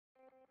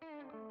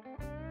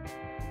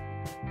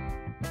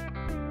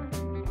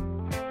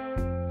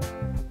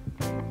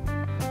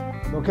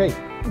Okay,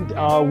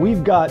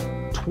 we've got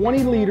 20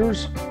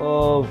 liters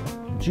of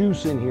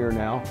juice in here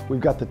now. We've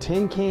got the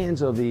 10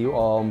 cans of the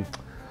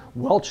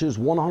Welch's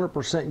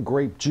 100%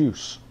 grape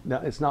juice.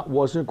 Now,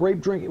 wasn't a grape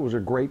drink, it was a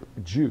grape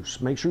juice.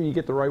 Make sure you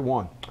get the right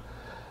one.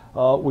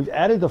 We've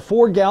added the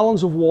 4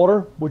 gallons of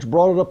water, which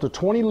brought it up to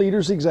 20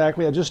 liters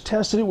exactly. I just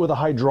tested it with a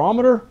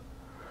hydrometer.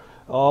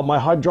 My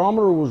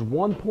hydrometer was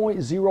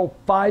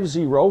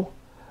 1.050.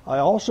 I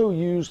also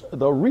used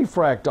the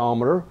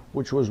refractometer,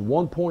 which was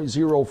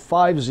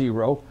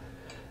 1.050.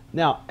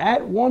 Now,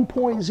 at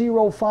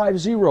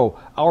 1.050,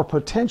 our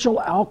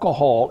potential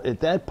alcohol at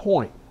that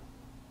point,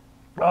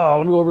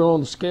 let me go over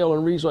on the scale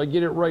and read so I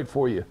get it right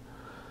for you.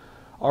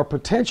 Our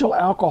potential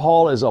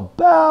alcohol is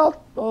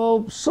about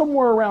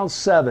somewhere around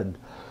 7.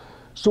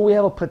 So we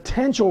have a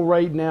potential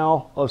right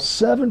now of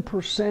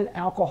 7%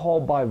 alcohol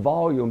by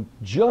volume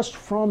just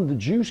from the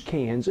juice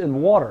cans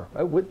and water.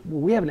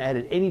 We haven't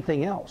added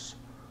anything else.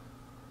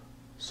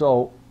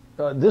 So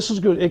this is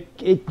good.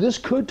 This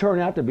could turn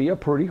out to be a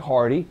pretty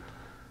hearty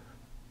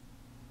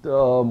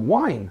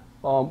wine.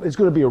 It's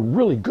going to be a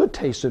really good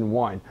tasting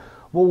wine.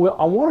 Well,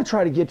 I want to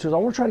try to get to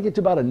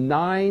about a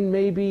 9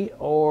 maybe,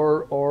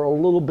 or a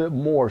little bit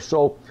more.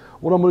 So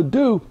what I'm going to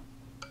do,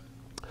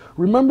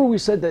 remember we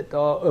said that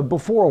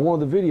before on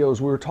one of the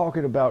videos we were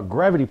talking about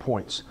gravity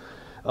points.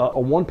 A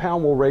 1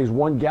 pound will raise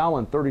 1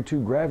 gallon,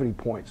 32 gravity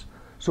points.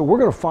 So we're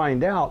going to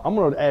find out. I'm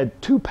going to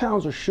add 2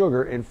 pounds of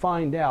sugar and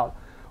find out.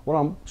 What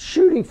I'm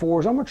shooting for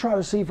is I'm going to try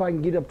to see if I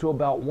can get up to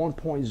about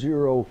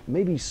 1.0,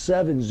 maybe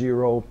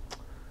 7.0,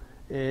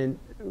 and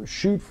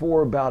shoot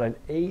for about an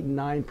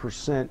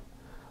 8-9%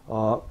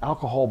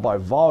 alcohol by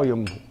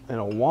volume in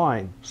a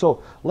wine.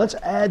 So let's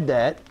add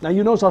that. Now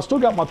you notice I still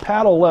got my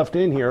paddle left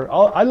in here.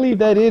 I leave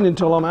that in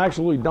until I'm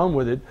actually done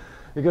with it,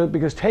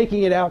 because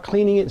taking it out,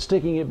 cleaning it, and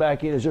sticking it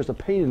back in is just a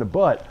pain in the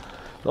butt.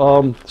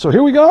 So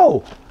here we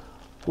go.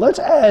 Let's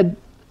add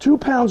 2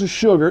 pounds of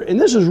sugar,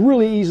 and this is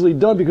really easily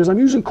done because I'm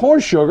using corn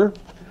sugar,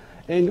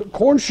 and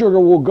corn sugar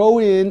will go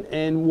in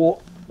and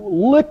will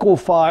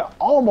liquefy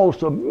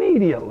almost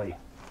immediately.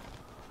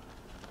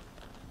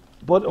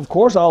 But of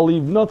course I'll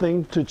leave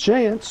nothing to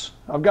chance.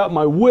 I've got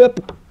my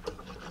whip.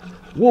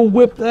 We'll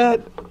whip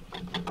that.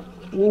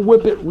 We'll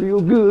whip it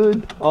real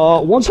good.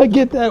 Once I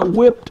get that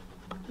whipped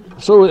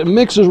so it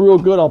mixes real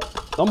good, I'm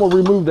gonna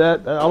remove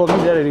that. I don't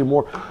need that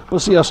anymore.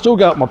 But see, I still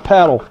got my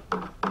paddle.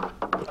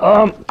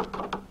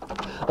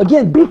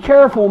 Again, be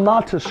careful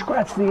not to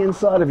scratch the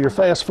inside of your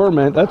fast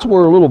ferment. That's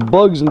where little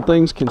bugs and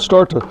things can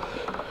start to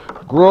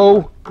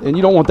grow, and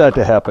you don't want that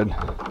to happen.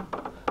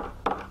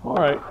 All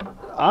right,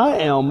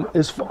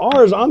 as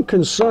far as I'm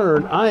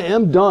concerned, I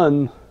am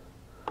done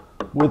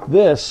with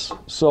this,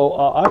 so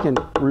I can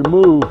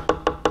remove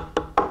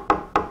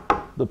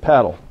the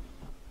paddle.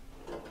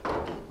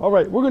 All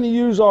right, we're going to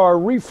use our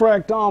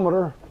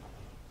refractometer.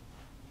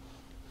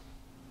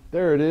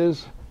 There it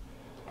is.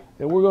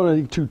 And we're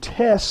going to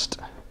test.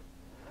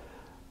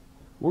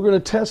 We're going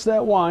to test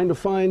that wine to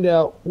find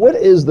out what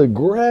is the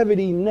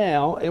gravity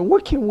now and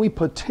what can we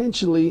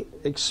potentially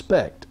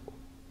expect.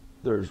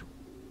 There's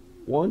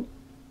 1,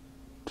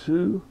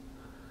 2,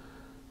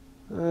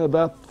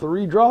 about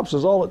 3 drops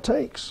is all it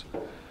takes.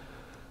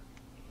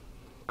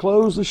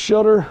 Close the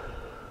shutter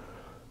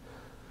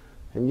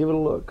and give it a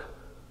look.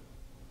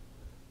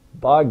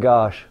 By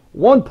gosh,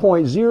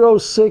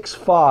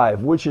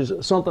 1.065, which is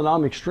something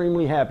I'm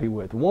extremely happy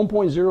with.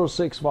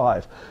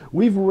 1.065.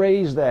 We've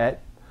raised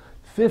that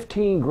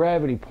 15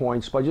 gravity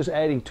points by just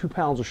adding 2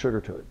 pounds of sugar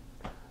to it.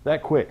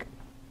 That quick.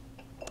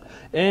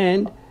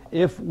 And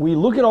if we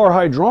look at our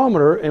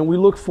hydrometer and we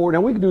look for, now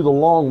we can do the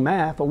long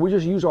math, or we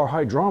just use our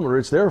hydrometer,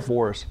 it's there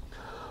for us.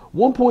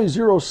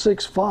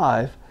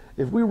 1.065,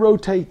 if we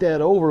rotate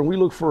that over and we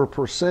look for a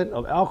percent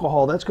of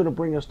alcohol, that's going to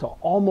bring us to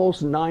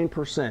almost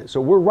 9%.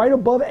 So we're right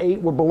above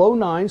 8, we're below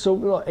 9, so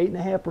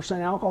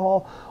 8.5%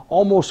 alcohol,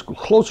 almost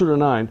closer to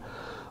 9.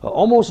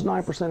 Almost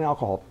 9%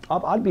 alcohol.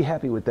 I'd be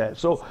happy with that.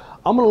 So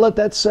I'm going to let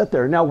that sit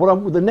there. Now,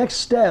 the next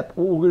step,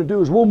 what we're going to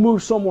do is we'll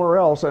move somewhere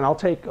else, and I'll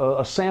take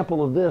a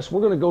sample of this.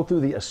 We're going to go through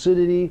the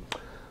acidity,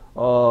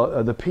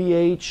 the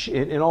pH,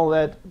 and all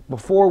that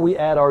before we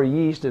add our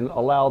yeast and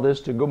allow this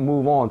to go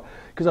move on.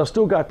 Because I've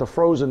still got the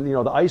frozen, the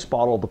ice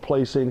bottle to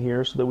place in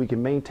here so that we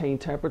can maintain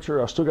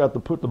temperature. I still got to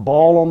put the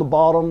ball on the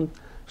bottom.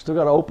 Still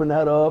got to open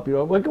that up.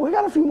 We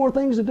got a few more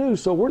things to do,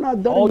 so we're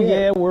not done yet.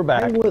 Yeah, we're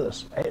back. Hang with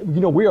us.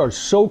 We are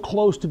so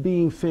close to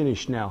being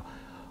finished now.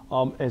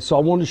 And so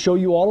I wanted to show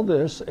you all of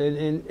this,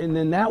 and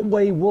then that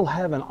way we'll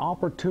have an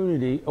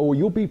opportunity, or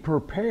you'll be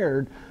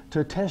prepared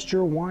to test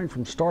your wine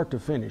from start to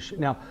finish.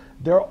 Now,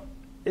 there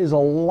is a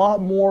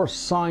lot more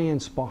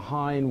science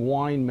behind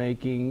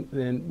winemaking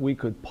than we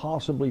could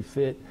possibly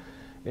fit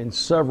in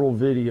several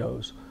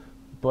videos,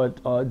 but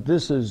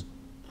this is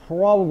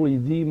probably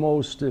the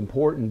most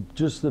important,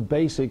 just the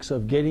basics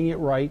of getting it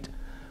right,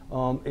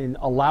 and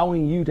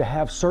allowing you to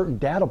have certain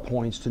data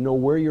points to know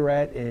where you're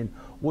at and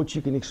what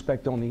you can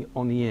expect on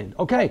the end.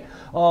 Okay.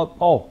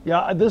 Oh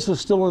yeah, this is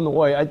still in the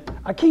way.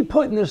 I keep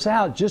putting this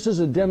out just as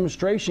a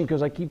demonstration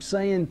because I keep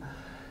saying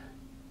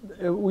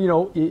you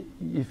know,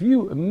 if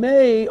you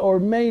may or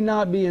may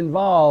not be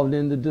involved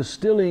in the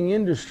distilling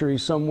industry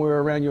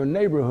somewhere around your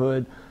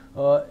neighborhood,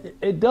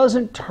 it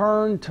doesn't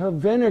turn to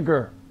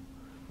vinegar.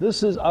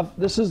 This is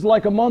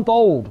like a month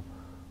old.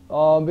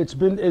 It's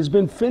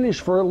been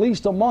finished for at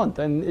least a month,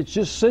 and it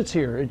just sits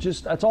here.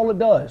 That's all it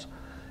does.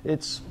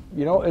 It's,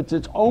 you know, it's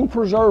its own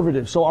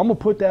preservative. So I'm gonna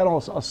put that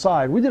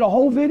aside. We did a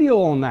whole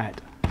video on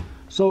that.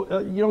 So,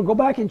 you know, go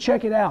back and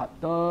check it out.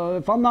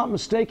 If I'm not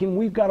mistaken,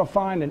 we've got to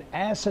find an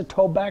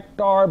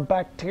Acetobacter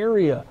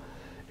bacteria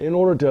in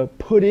order to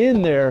put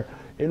in there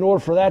in order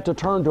for that to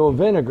turn to a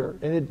vinegar.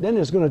 And then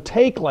it's going to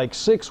take like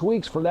 6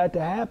 weeks for that to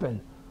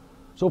happen.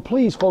 So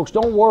please, folks,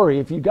 don't worry.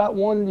 If you got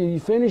one, you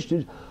finished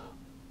it,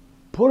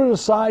 put it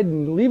aside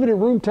and leave it at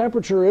room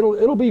temperature.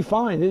 It'll be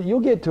fine.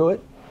 You'll get to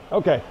it.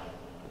 Okay.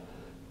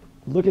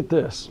 Look at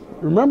this.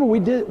 Remember,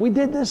 we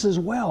did this as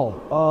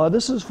well.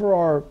 This is for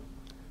our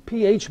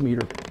pH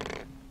meter.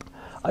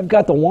 I've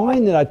got the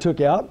wine that I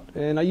took out,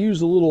 and I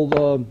used a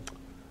little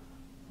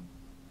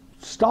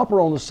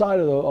stopper on the side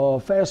of the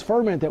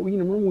FastFerment that we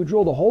remember we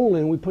drilled a hole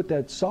in. We put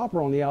that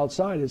stopper on the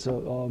outside. It's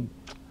a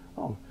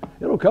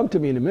it'll come to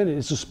me in a minute.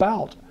 It's a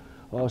spout,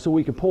 so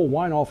we can pull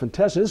wine off and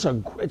test it.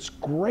 It's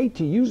great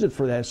to use it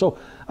for that. So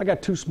I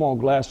got 2 small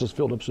glasses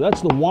filled up. So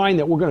that's the wine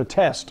that we're going to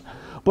test.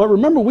 But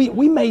remember,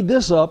 we made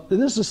this up,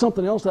 and this is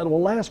something else that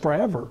will last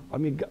forever. I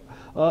mean,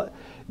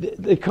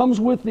 it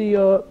comes with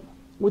the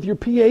with your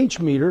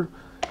pH meter,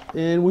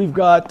 and we've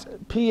got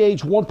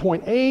pH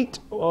 1.8,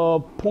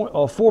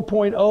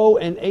 4.0,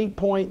 and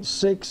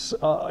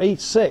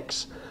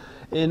 8.686.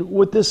 And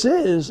what this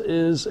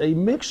is a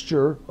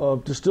mixture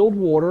of distilled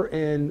water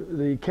and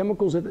the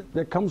chemicals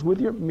that comes with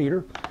your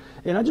meter.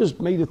 And I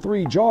just made the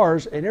 3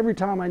 jars, and every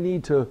time I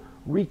need to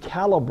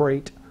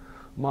recalibrate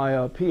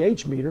my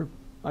pH meter,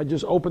 I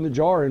just open the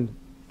jar and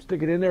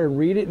stick it in there and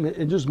read it,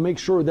 and just make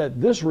sure that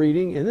this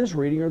reading and this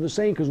reading are the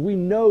same, because we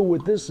know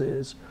what this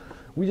is.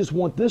 We just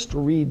want this to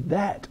read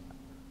that.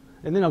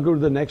 And then I'll go to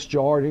the next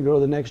jar and then go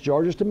to the next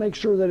jar just to make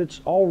sure that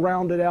it's all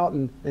rounded out,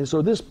 and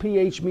so this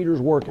pH meter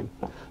is working.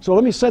 So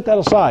let me set that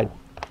aside.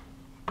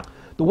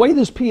 The way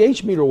this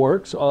pH meter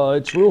works,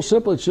 it's real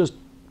simple. It's just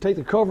take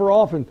the cover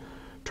off and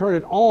turn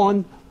it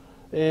on,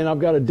 and I've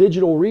got a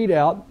digital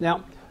readout.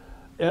 Now,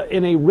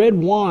 in a red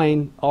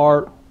wine,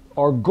 our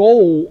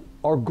goal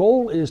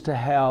is to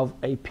have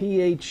a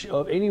pH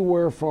of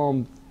anywhere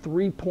from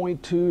 3.2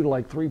 to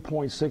like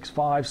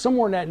 3.65,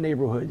 somewhere in that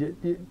neighborhood.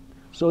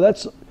 So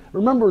that's,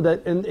 remember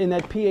that in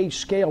that pH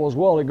scale as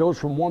well, it goes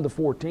from 1 to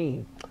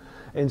 14,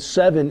 and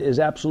 7 is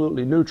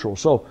absolutely neutral.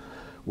 So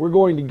we're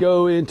going to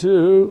go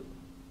into,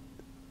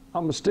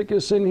 I'm going to stick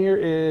this in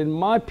here, and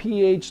my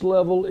pH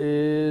level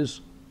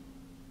is,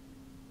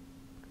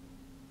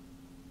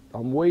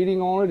 I'm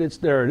waiting on it.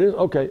 There it is.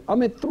 Okay,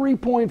 I'm at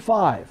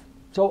 3.5.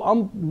 So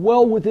I'm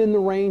well within the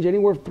range,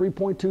 anywhere from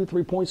 3.2,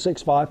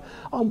 3.65.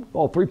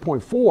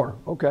 3.4.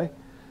 Okay,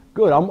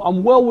 good.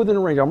 I'm well within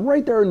the range. I'm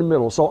right there in the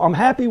middle. So I'm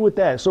happy with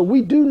that. So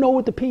we do know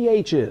what the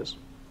pH is.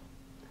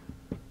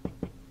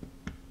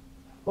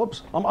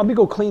 Oops, I'm going to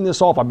go clean this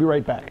off. I'll be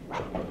right back.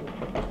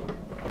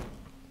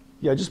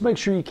 Yeah, just make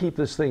sure you keep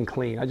this thing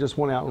clean. I just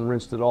went out and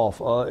rinsed it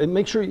off. And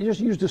make sure you just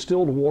use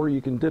distilled water.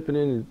 You can dip it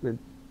in and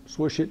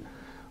swish it.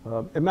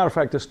 As a matter of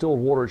fact, distilled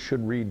water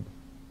should read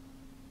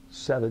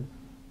 7.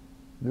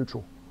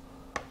 Neutral.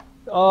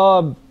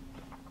 I'm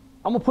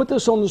going to put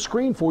this on the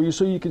screen for you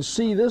so you can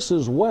see this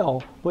as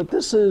well. But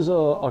this is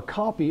a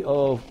copy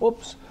of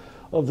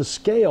the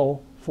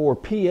scale for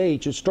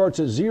pH. It starts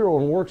at 0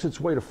 and works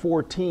its way to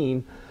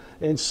 14.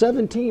 And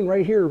 17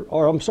 right here,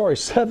 or I'm sorry,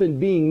 7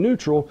 being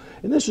neutral.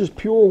 And this is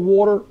pure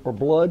water or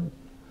blood.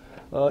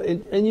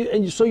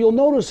 So you'll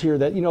notice here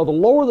that, you know, the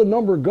lower the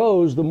number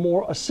goes, the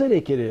more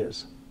acidic it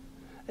is.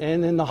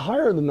 And then the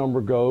higher the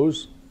number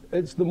goes,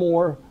 it's the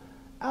more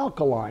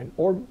alkaline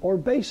or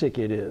basic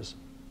it is.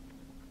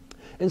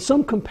 And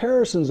some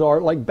comparisons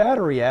are like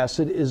battery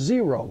acid is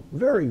 0,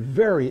 very,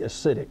 very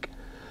acidic.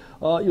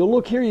 You'll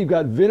look here, you've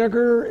got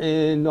vinegar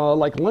and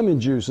like lemon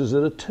juice is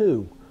at a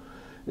 2.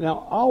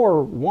 Now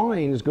our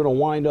wine is going to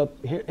wind up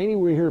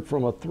anywhere here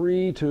from a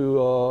 3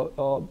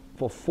 to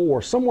a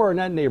 4, somewhere in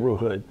that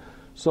neighborhood.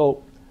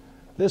 So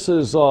this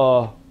is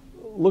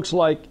looks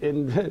like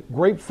in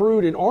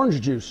grapefruit and orange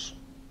juice.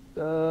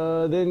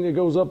 Then it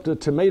goes up to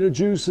tomato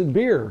juice and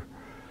beer.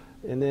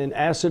 And then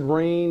acid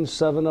rain,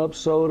 7-Up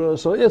soda.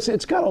 So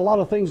it's got a lot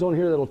of things on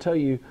here that'll tell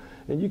you,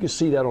 and you can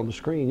see that on the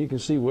screen. You can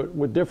see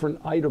what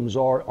different items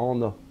are on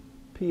the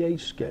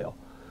pH scale.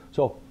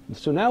 So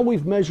now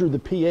we've measured the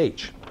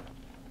pH.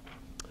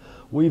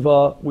 We've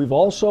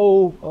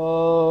also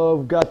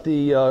got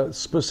the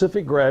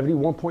specific gravity,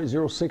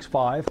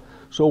 1.065.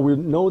 So we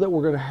know that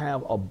we're going to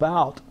have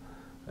about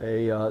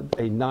a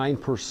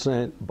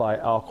 9% by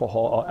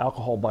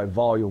alcohol by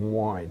volume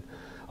wine.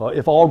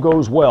 If all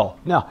goes well.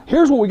 Now,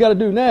 here's what we got to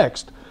do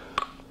next.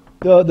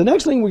 The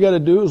next thing we got to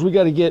do is we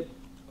got to get,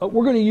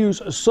 we're going to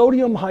use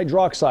sodium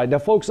hydroxide. Now,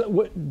 folks,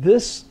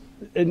 this,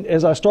 and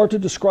as I start to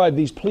describe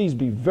these, please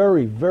be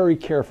very, very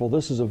careful.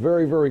 This is a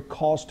very, very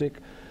caustic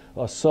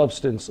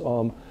substance.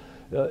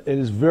 It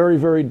is very,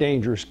 very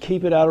dangerous.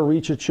 Keep it out of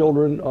reach of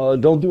children.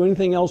 Don't do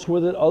anything else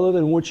with it other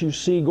than what you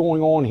see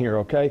going on here,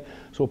 okay?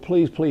 So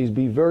please, please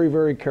be very,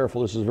 very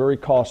careful. This is very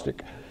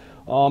caustic.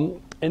 And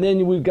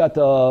then we've got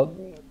the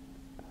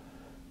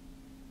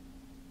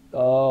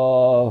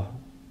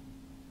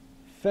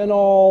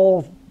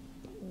phenolphthalein.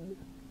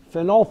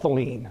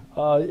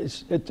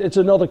 It's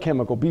another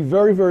chemical. Be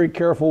very, very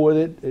careful with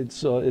it.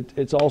 It's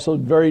also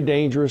very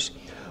dangerous.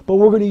 But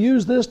we're going to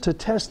use this to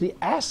test the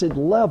acid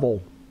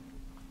level,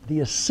 the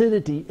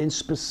acidity in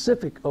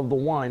specific of the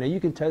wine. Now you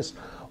can test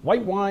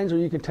white wines or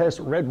you can test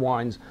red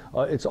wines.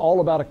 It's all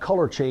about a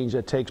color change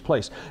that takes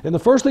place. And the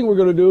first thing we're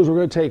going to do is we're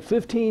going to take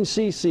 15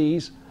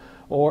 cc's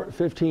or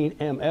 15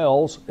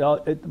 mLs.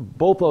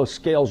 Both those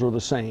scales are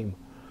the same.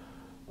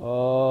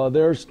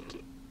 There's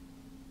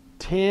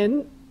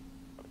 10.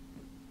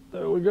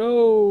 There we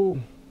go.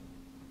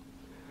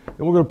 And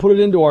we're going to put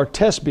it into our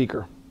test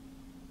beaker.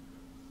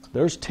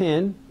 There's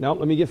 10. Now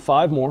let me get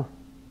 5 more.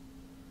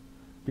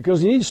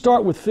 Because you need to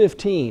start with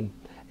 15.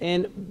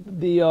 And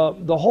the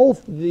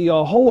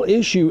whole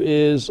issue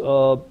is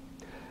that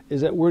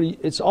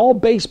it's all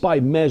based by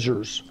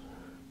measures.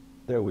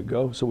 There we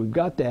go. So we've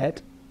got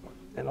that.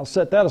 And I'll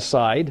set that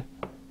aside.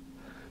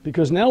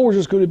 Because now we're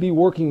just going to be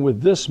working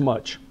with this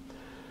much.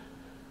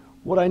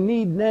 What I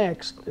need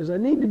next is I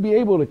need to be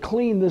able to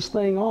clean this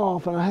thing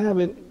off, and I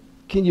haven't.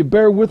 Can you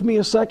bear with me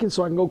a second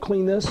so I can go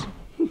clean this?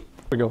 There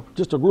we go.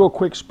 Just a real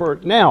quick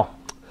spurt. Now,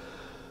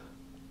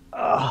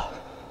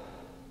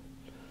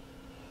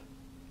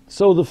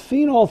 so the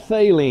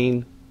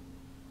phenolphthalein,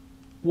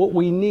 what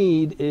we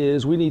need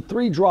is we need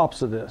 3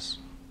 drops of this.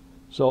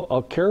 So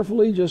I'll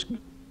carefully just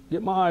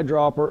get my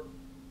eyedropper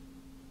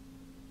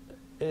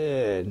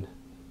and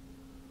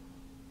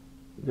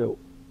go.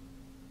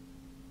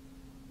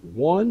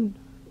 1,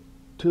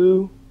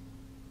 2,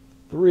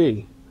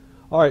 3.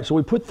 All right, so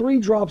we put 3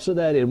 drops of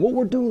that in. What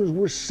we're doing is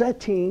we're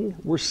setting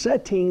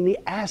the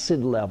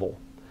acid level.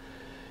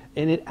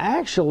 And it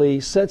actually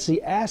sets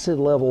the acid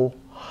level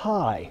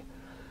high.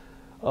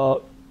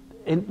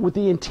 And what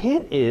the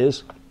intent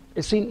is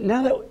see,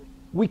 now that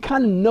we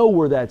kind of know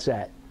where that's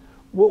at,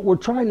 what we're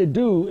trying to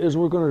do is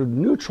we're going to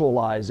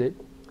neutralize it,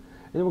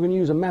 and then we're going to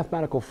use a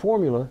mathematical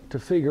formula to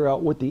figure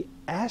out what the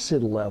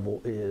acid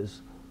level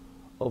is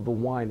of the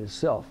wine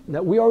itself.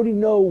 Now, we already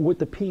know what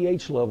the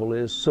pH level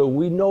is, so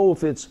we know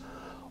if it's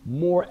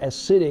more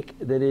acidic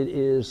than it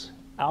is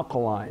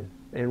alkaline.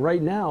 And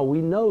right now, we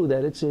know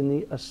that it's in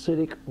the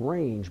acidic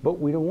range, but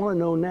we don't want to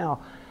know now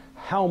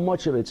how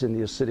much of it's in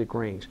the acidic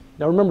range.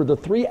 Now, remember, the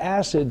 3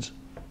 acids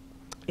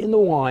in the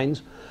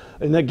wines,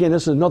 and again,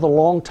 this is another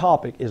long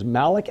topic, is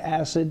malic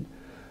acid,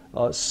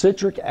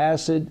 citric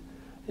acid,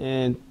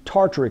 and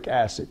tartaric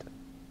acid.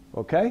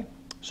 Okay?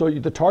 So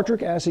the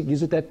tartaric acid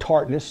gives it that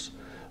tartness.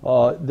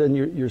 Then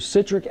your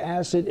citric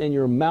acid and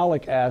your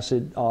malic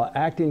acid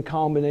act in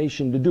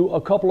combination to do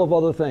a couple of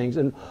other things.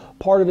 And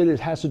part of it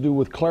has to do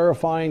with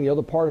clarifying. The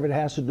other part of it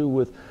has to do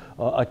with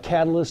a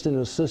catalyst and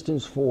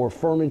assistance for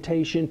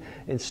fermentation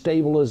and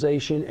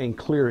stabilization and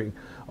clearing.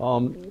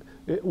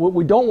 What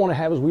we don't want to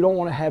have is we don't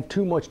want to have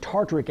too much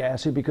tartaric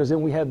acid, because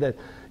then we have that.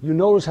 You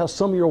notice how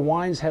some of your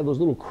wines have those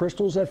little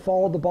crystals that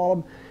fall at the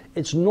bottom?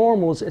 It's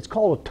normal. It's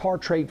called a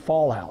tartrate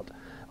fallout.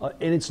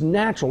 And it's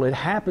natural. It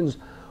happens.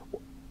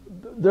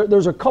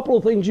 There's a couple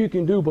of things you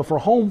can do, but for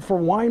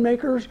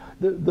winemakers,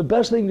 the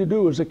best thing to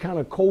do is to kind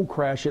of cold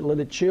crash it, let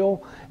it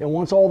chill, and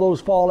once all those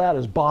fall out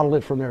is bottle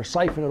it from there,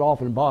 siphon it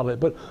off and bottle it.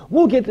 But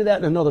we'll get to that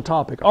in another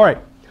topic. All right,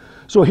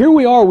 so here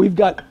we are. We've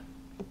got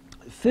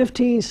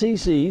 15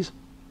 cc's,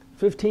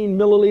 15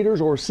 milliliters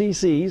or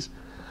cc's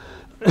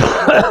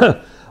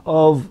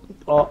of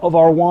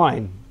our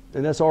wine,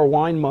 and that's our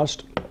wine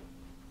must.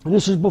 And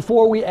this is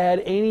before we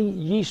add any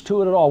yeast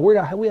to it at all.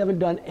 We haven't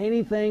done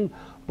anything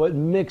but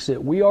mix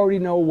it. We already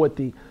know what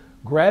the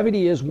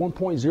gravity is,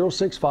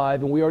 1.065,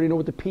 and we already know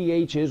what the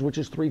pH is, which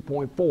is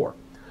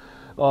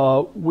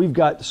 3.4. We've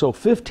got, so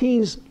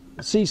 15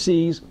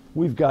 cc's,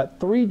 we've got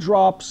 3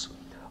 drops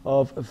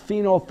of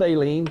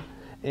phenolphthalein,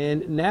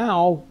 and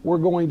now we're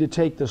going to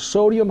take the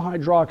sodium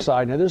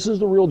hydroxide. Now this is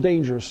the real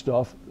dangerous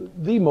stuff,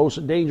 the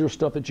most dangerous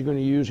stuff that you're going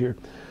to use here.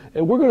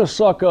 And we're going to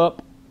suck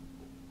up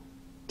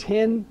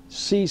 10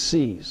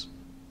 cc's.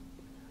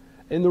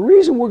 And the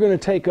reason we're going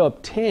to take up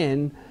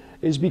 10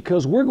 is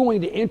because we're going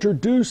to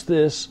introduce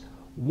this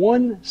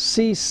 1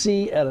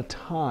 cc at a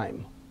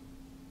time.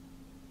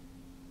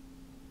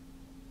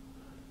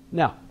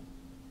 Now,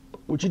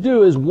 what you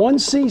do is 1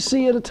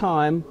 cc at a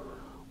time,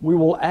 we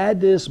will add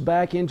this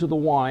back into the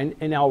wine,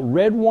 and now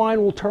red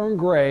wine will turn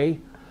gray,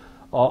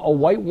 a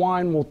white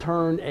wine will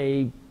turn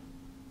a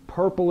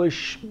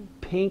purplish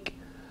pink,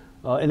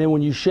 and then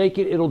when you shake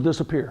it, it'll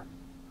disappear.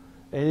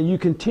 And you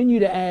continue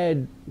to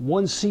add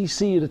 1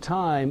 cc at a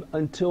time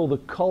until the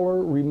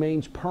color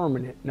remains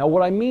permanent. Now,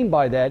 what I mean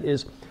by that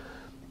is,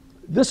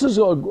 this is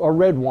a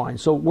red wine,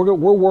 so we're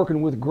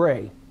working with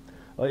gray.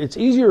 It's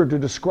easier to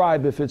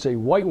describe if it's a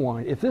white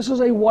wine. If this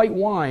is a white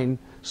wine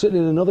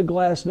sitting in another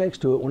glass next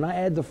to it, when I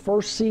add the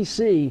first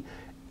cc,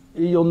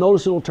 you'll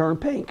notice it'll turn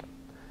pink.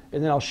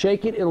 and then I'll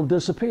shake it, it'll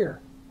disappear.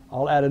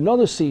 I'll add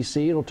another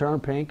cc, it'll turn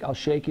pink. I'll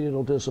shake it,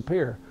 it'll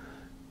disappear.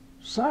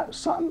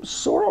 Something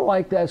sort of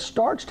like that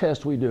starch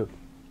test we do.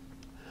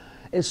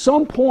 At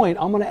some point,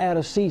 I'm going to add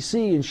a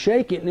cc and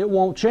shake it, and it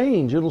won't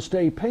change. It'll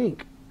stay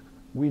pink.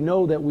 We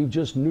know that we've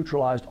just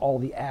neutralized all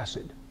the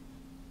acid.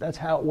 That's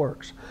how it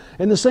works.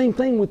 And the same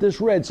thing with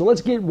this red. So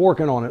let's get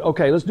working on it.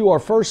 Okay, let's do our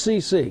first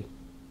cc.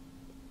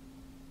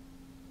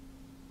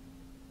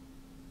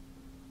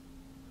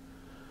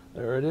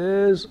 There it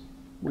is.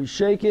 We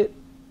shake it,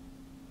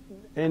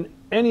 and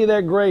any of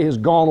that gray has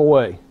gone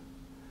away.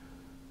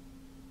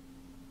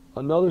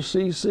 Another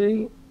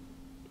cc.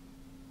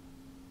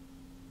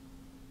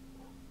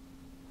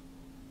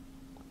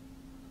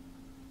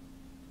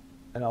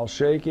 And I'll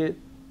shake it,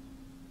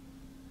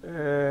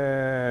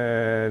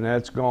 and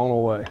that's gone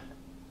away.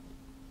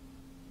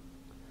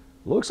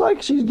 Looks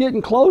like she's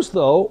getting close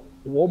though.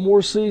 One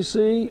more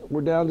cc,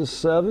 we're down to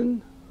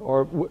 7,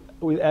 or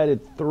we added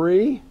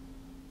 3.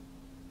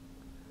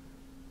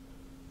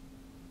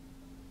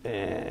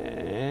 And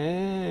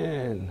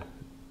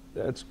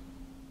that's,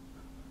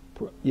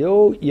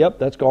 yep,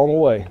 that's gone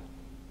away.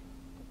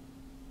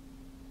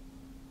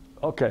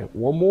 Okay,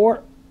 one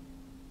more.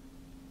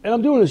 And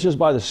I'm doing this just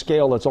by the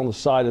scale that's on the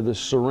side of this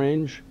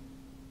syringe.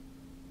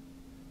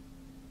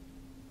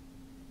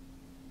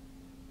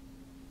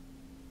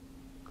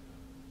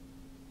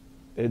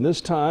 And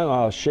this time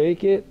I'll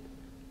shake it.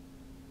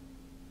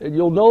 And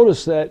you'll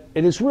notice that,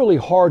 and it's really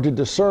hard to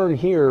discern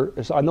here,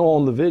 as I know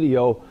on the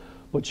video,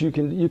 but you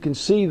can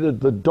see that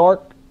the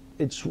dark,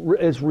 it's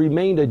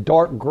remained a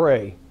dark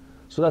gray.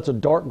 So that's a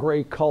dark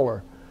gray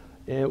color.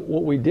 And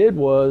what we did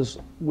was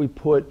we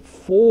put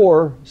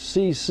 4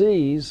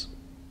 cc's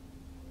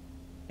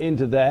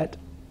into that.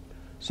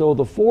 So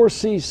the 4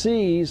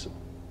 cc's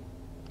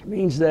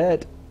means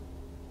that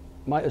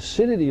my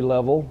acidity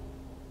level,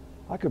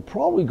 I could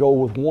probably go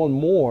with one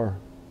more.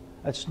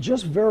 That's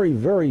just very,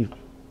 very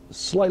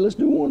slight. Let's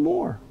do one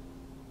more.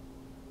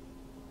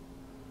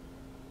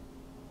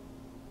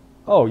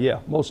 Oh yeah,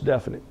 most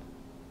definite.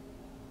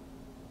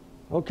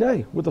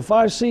 Okay, with the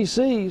 5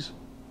 cc's,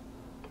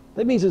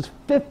 that means it's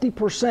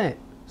 50%.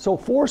 So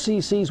 4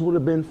 cc's would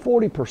have been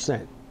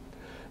 40%.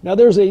 Now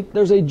there's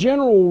a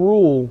general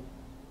rule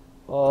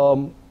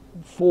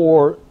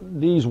for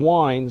these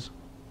wines,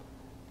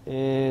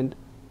 and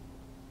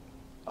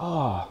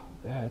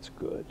that's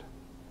good.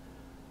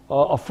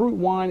 A fruit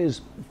wine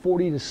is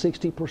 40 to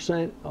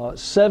 60%.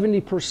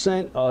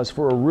 70% is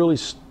for a really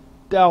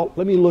stout.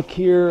 Let me look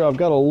here. I've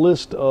got a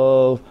list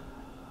of,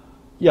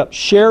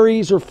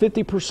 sherries are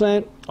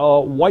 50%.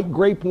 White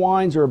grape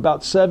wines are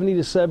about 70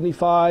 to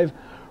 75.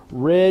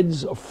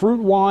 Reds,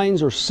 fruit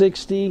wines are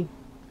 60.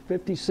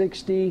 50,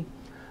 60,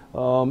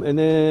 and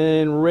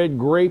then red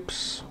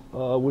grapes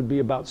would be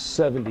about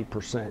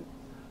 70%.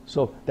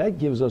 So that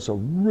gives us a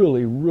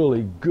really,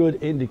 really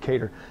good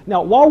indicator.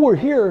 Now, while we're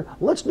here,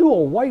 let's do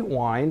a white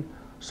wine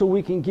so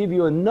we can give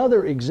you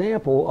another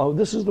example.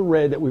 This is the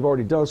red that we've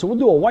already done. So we'll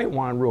do a white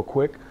wine real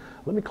quick.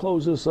 Let me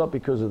close this up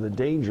because of the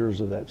dangers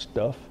of that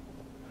stuff.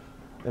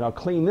 And I'll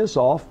clean this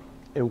off,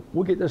 and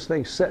we'll get this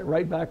thing set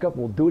right back up,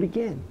 and we'll do it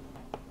again.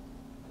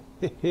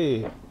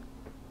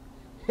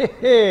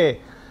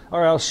 All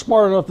right, I was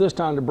smart enough this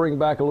time to bring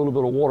back a little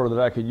bit of water that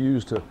I could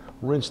use to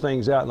rinse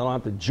things out, and I don't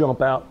have to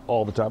jump out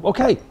all the time.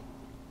 Okay,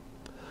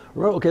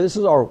 this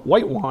is our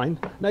white wine.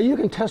 Now you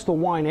can test the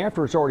wine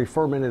after it's already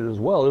fermented as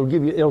well.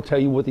 It'll tell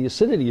you what the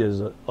acidity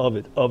is of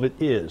it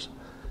is.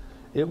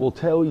 It will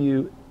tell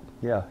you,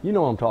 yeah, you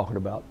know what I'm talking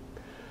about.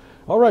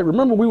 All right,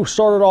 remember we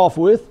started off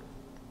with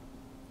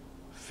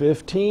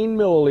 15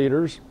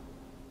 milliliters,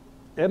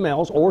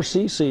 mLs or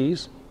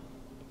cc's.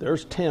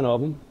 There's 10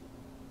 of them.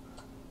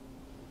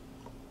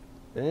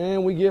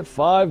 And we get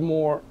 5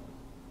 more.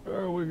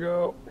 There we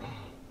go.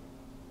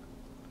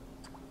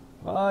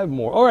 5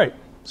 more. All right,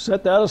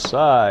 set that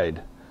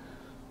aside.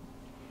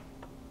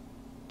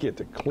 Get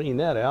to clean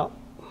that out.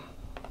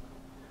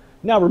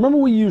 Now remember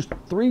we used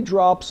 3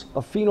 drops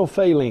of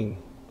phenolphthalein.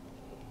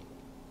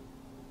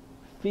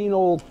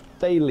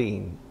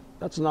 Phenolphthalein.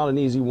 That's not an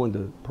easy one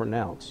to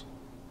pronounce.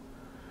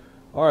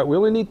 All right, we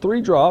only need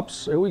 3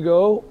 drops. Here we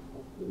go.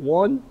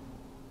 1,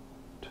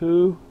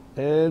 2,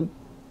 and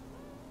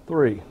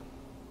 3.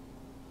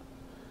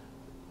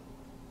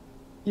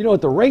 You know,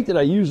 at the rate that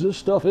I use this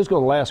stuff, it's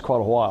going to last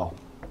quite a while.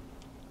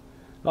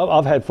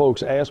 I've had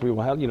folks ask me,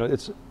 well, how,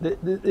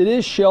 it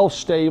is shelf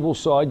stable,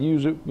 so I'd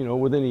use it,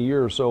 within a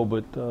year or so,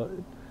 but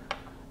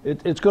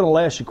it's going to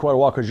last you quite a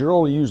while because you're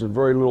only using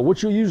very little.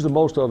 What you'll use the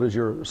most of is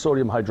your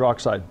sodium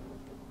hydroxide.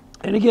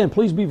 And again,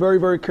 please be very,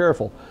 very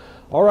careful.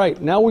 All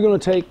right, now we're going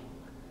to take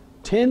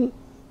 10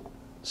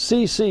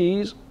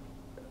 cc's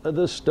of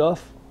this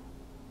stuff,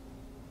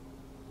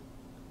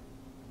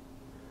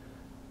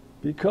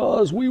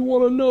 because we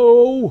want to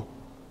know.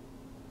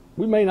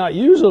 We may not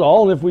use it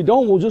all, and if we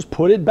don't, we'll just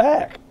put it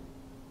back.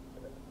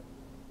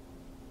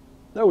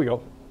 There we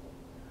go.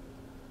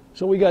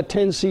 So we got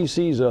 10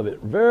 cc's of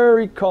it.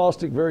 Very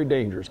caustic, very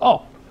dangerous.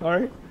 Oh, all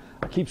right.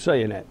 I keep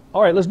saying that.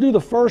 All right, let's do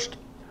the first.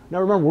 Now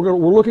remember,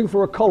 we're looking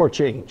for a color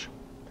change.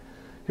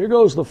 Here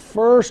goes the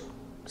first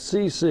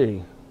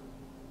CC.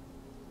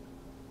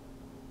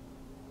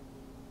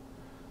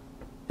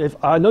 If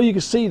I know you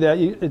can see that,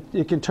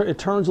 it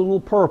turns a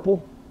little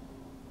purple,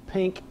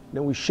 pink.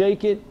 Then we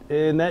shake it,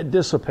 and that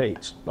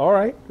dissipates. All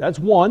right, that's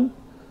one.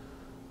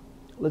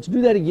 Let's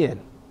do that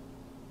again.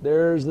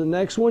 There's the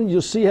next one.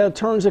 You'll see how it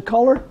turns the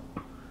color.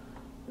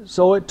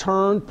 So it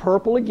turned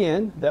purple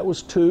again. That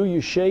was two.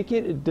 You shake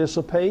it, it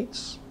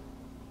dissipates,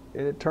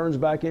 and it turns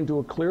back into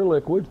a clear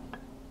liquid.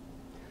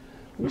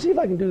 Let me see if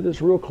I can do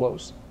this real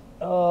close.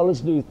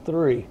 Let's do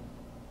three.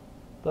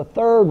 The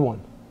third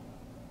one.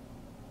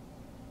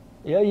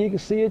 Yeah, you can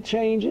see it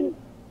changing.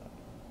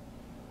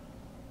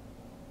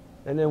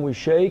 And then we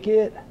shake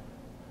it.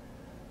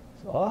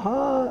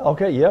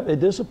 Okay, yep, it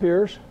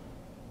disappears.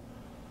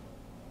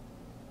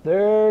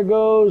 There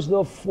goes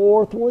the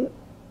fourth one.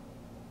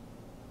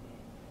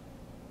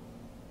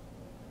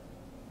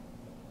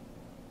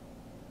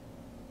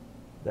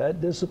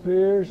 That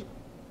disappears.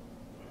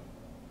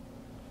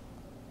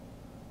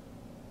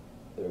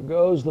 There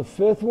goes the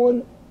fifth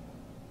one.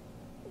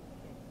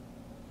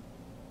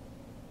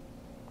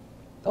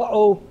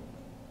 Uh-oh.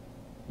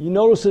 You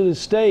notice it has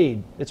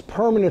stayed. It's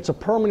permanent. It's a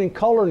permanent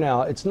color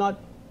now. It's not,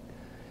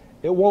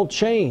 it won't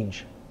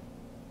change.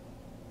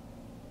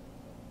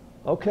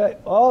 Okay.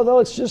 Although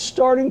it's just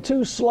starting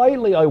to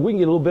slightly. We can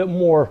get a little bit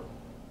more.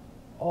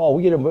 Oh,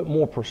 we get a bit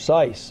more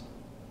precise.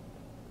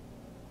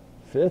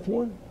 Fifth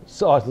one.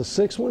 So the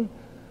sixth one.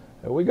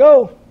 There we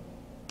go.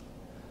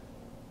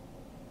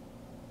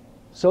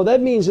 So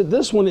that means that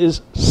this one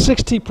is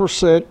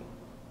 60%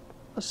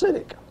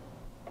 acidic.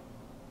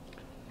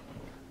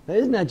 Now,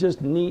 isn't that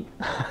just neat?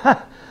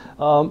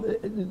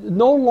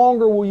 No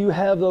longer will you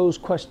have those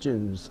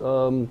questions.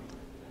 And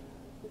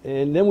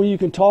then when you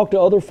can talk to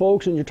other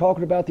folks and you're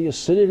talking about the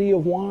acidity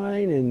of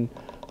wine, and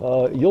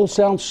you'll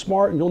sound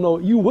smart, and you'll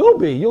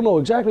know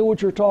exactly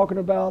what you're talking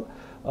about.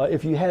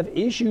 If you have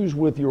issues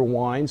with your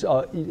wines,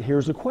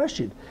 here's the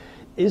question.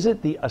 Is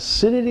it the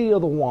acidity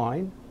of the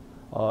wine?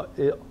 Are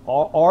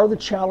the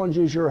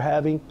challenges you're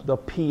having the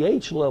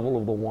pH level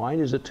of the wine?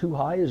 Is it too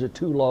high? Is it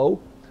too low?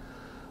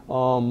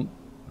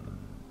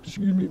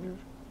 Excuse me.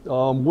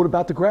 What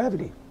about the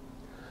gravity?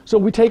 So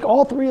we take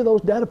all three of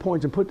those data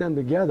points and put them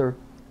together,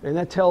 and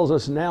that tells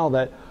us now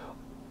that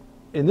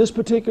in this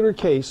particular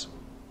case,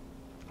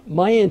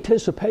 my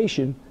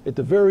anticipation at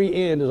the very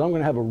end is I'm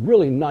going to have a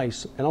really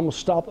nice, and I'm going to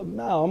stop,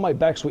 now I might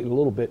back sweeten a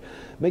little bit,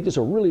 make this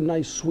a really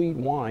nice sweet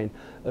wine,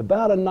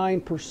 about a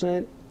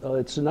 9%.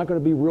 It's not going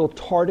to be real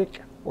tartic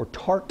or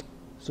tart,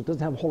 so it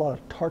doesn't have a whole lot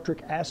of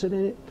tartric acid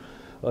in it.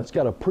 It's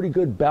got a pretty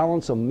good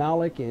balance of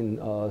malic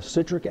and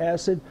citric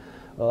acid.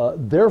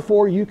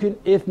 Therefore, you can,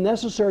 if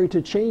necessary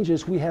to change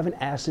this, we have an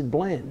acid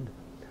blend.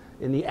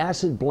 And the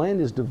acid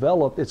blend is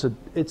developed,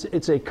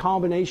 it's a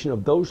combination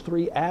of those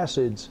three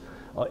acids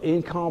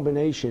in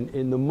combination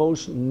in the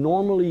most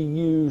normally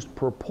used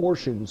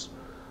proportions,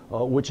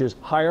 which is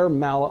higher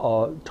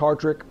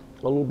tartric,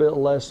 a little bit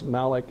less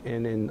malic,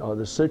 and then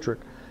the citric.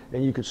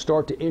 And you could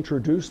start to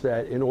introduce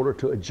that in order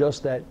to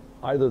adjust that,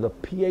 either the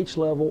pH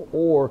level,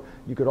 or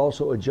you could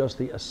also adjust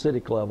the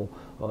acidic level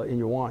in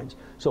your wines.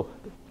 So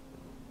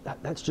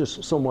that's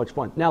just so much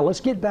fun. Now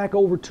let's get back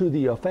over to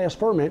the fast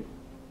ferment.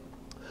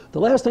 The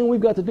last thing we've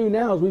got to do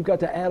now is we've got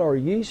to add our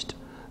yeast,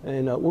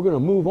 and we're going to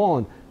move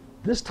on.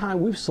 This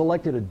time we've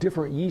selected a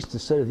different yeast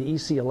instead of the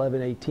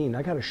EC1118.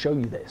 I got to show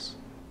you this.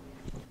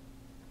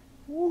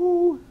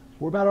 Woo-hoo.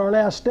 We're about our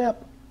last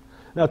step.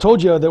 Now I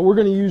told you that we're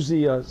going to use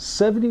the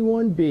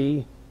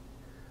 71B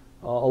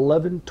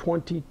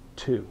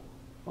 1122.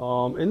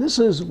 And this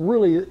is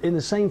really in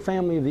the same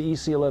family of the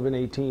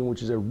EC1118,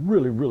 which is a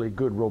really, really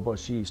good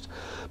robust yeast.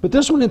 But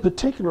this one in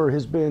particular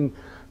has been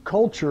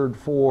cultured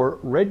for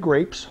red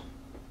grapes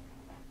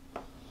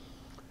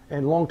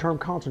and long-term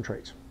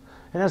concentrates.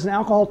 And has an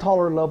alcohol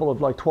tolerant level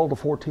of like 12 to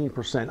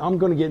 14%. I'm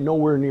going to get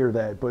nowhere near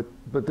that, but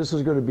this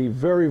is going to be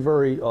very,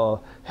 very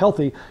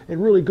healthy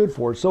and really good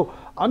for us. So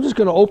I'm just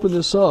going to open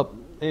this up,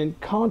 and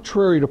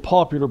contrary to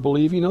popular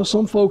belief, you know,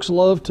 some folks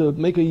love to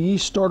make a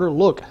yeast starter.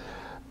 Look,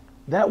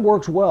 that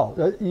works well.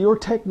 Your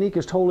technique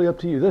is totally up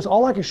to you. This,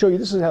 all I can show you,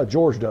 this is how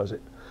George does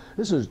it.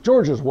 This is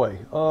George's way.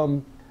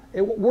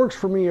 It works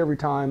for me every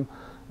time.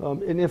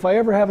 And if I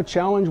ever have a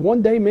challenge,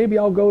 one day maybe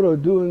I'll go to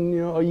doing, you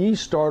know, a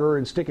yeast starter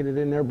and sticking it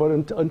in there. But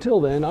until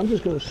then, I'm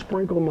just going to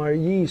sprinkle my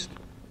yeast.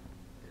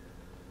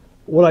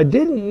 What I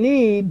didn't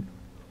need,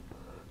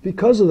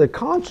 because of the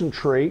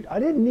concentrate, I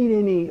didn't need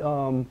any,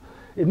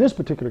 in this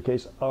particular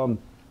case,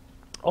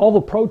 all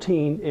the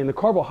protein and the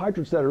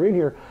carbohydrates that are in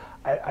here,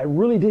 I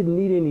really didn't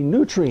need any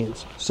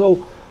nutrients.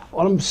 So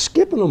I'm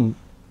skipping them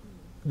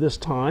this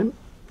time.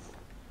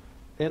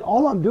 And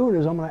all I'm doing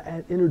is I'm going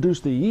to introduce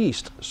the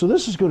yeast. So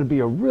this is going to be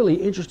a really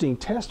interesting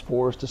test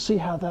for us to see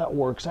how that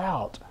works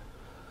out.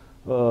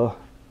 Of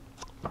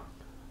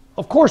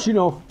course, you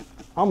know,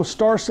 I'm a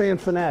Star San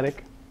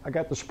fanatic. I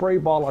got the spray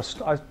bottle.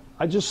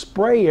 I just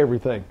spray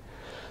everything.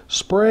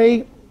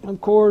 Spray,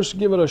 of course,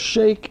 give it a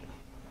shake.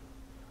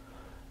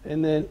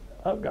 And then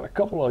I've got a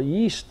couple of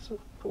yeasts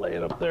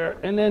laying up there.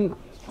 And then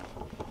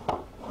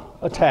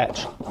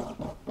attach.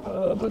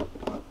 But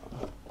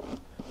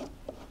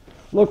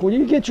look, when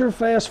you get your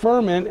fast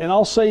ferment, and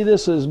I'll say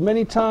this as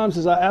many times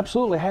as I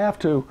absolutely have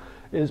to,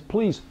 is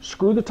please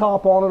screw the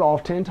top on it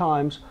off 10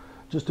 times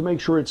just to make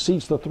sure it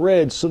seats the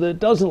threads so that it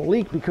doesn't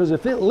leak, because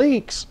if it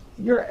leaks,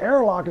 your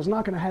airlock is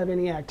not going to have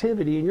any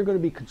activity and you're going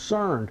to be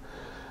concerned.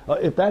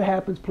 If that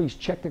happens, please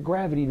check the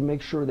gravity to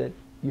make sure that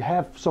you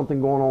have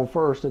something going on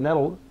first, and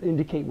that'll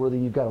indicate whether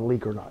you've got a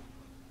leak or not.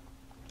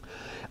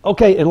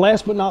 Okay, and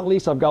last but not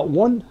least, I've got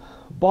one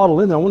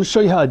bottle in there. I want to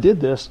show you how I did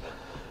this.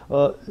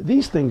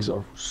 These things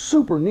are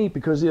super neat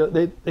because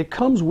it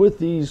comes with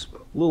these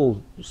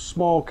little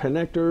small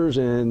connectors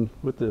and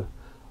with the,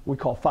 we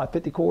call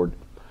 550 cord.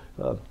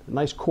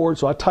 Nice cord,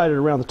 so I tied it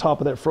around the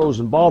top of that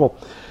frozen bottle.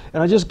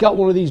 And I just got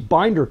one of these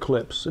binder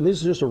clips, and this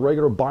is just a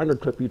regular binder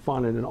clip you'd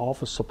find in an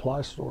office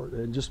supply store.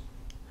 And just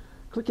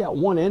click out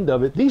one end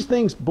of it. These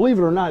things, believe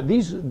it or not,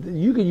 these,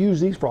 you can use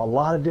these for a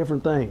lot of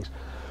different things.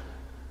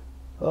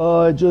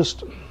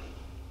 Just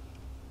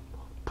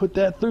put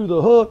that through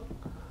the hook,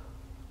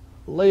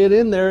 lay it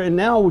in there, and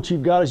now what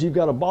you've got is you've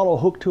got a bottle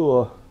hooked to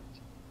a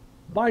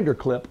binder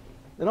clip.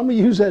 And I'm going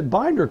to use that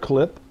binder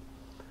clip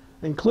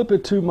and clip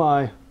it to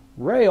my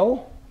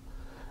rail,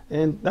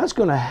 and that's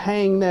going to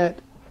hang that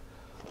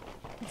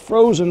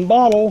frozen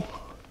bottle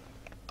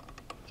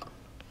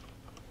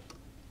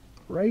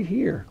right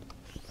here.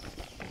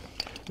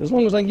 As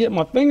long as I can get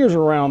my fingers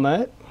around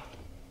that.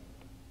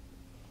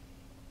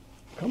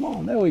 Come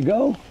on, there we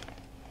go.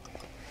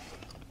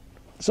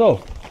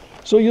 So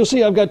you'll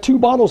see I've got two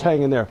bottles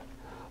hanging there.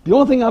 The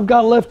only thing I've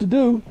got left to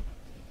do,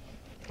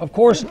 of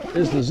course,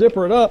 is to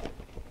zipper it up.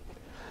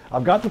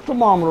 I've got the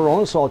thermometer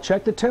on it, so I'll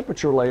check the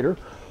temperature later.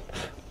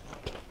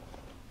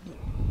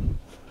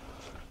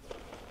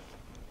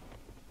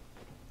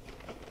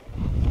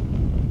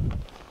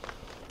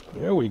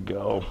 There we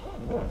go.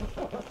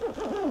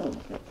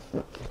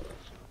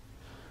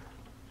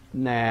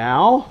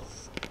 Now,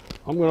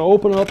 I'm going to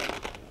open up,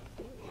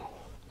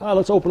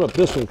 let's open up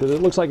this one because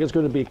it looks like it's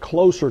going to be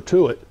closer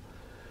to it.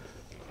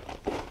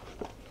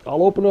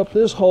 I'll open up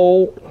this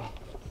hole,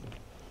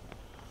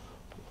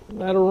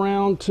 that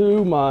around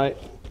to my,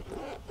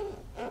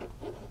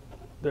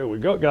 there we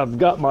go, I've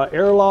got my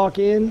airlock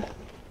in.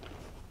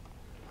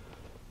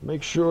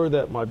 Make sure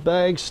that my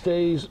bag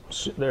stays,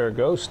 there it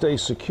goes,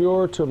 stays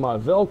secure to my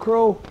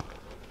Velcro.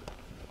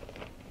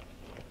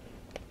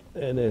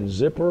 And then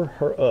zipper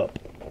her up.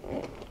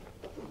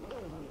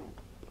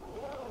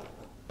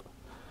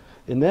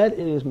 And that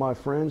is, my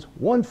friends,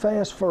 one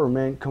fast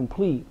ferment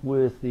complete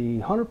with the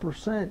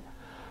 100%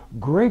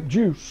 grape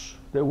juice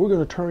that we're going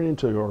to turn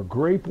into our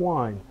grape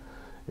wine.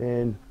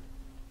 And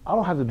I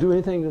don't have to do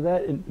anything to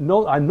that. And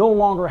I no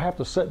longer have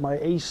to set my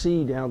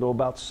AC down to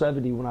about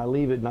 70 when I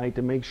leave at night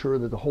to make sure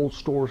that the whole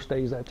store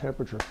stays that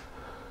temperature.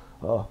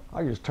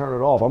 I just turn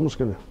it off. I'm just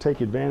going to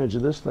take advantage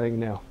of this thing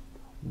now.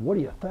 What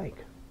do you think?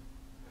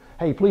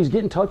 Hey, please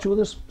get in touch with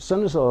us.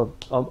 Send us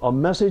a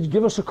message.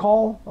 Give us a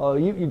call.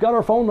 You got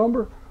our phone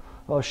number.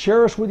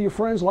 Share us with your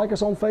friends. Like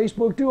us on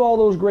Facebook. Do all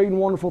those great and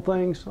wonderful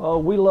things.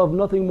 We love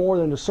nothing more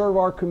than to serve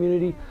our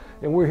community,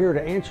 and we're here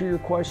to answer your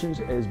questions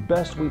as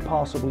best we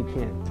possibly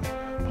can.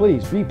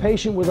 Please be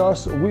patient with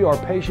us. We are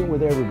patient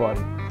with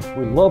everybody.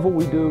 We love what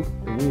we do,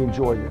 and we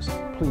enjoy this.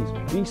 Please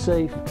be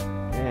safe,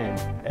 and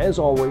as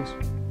always,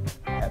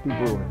 happy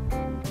brewing.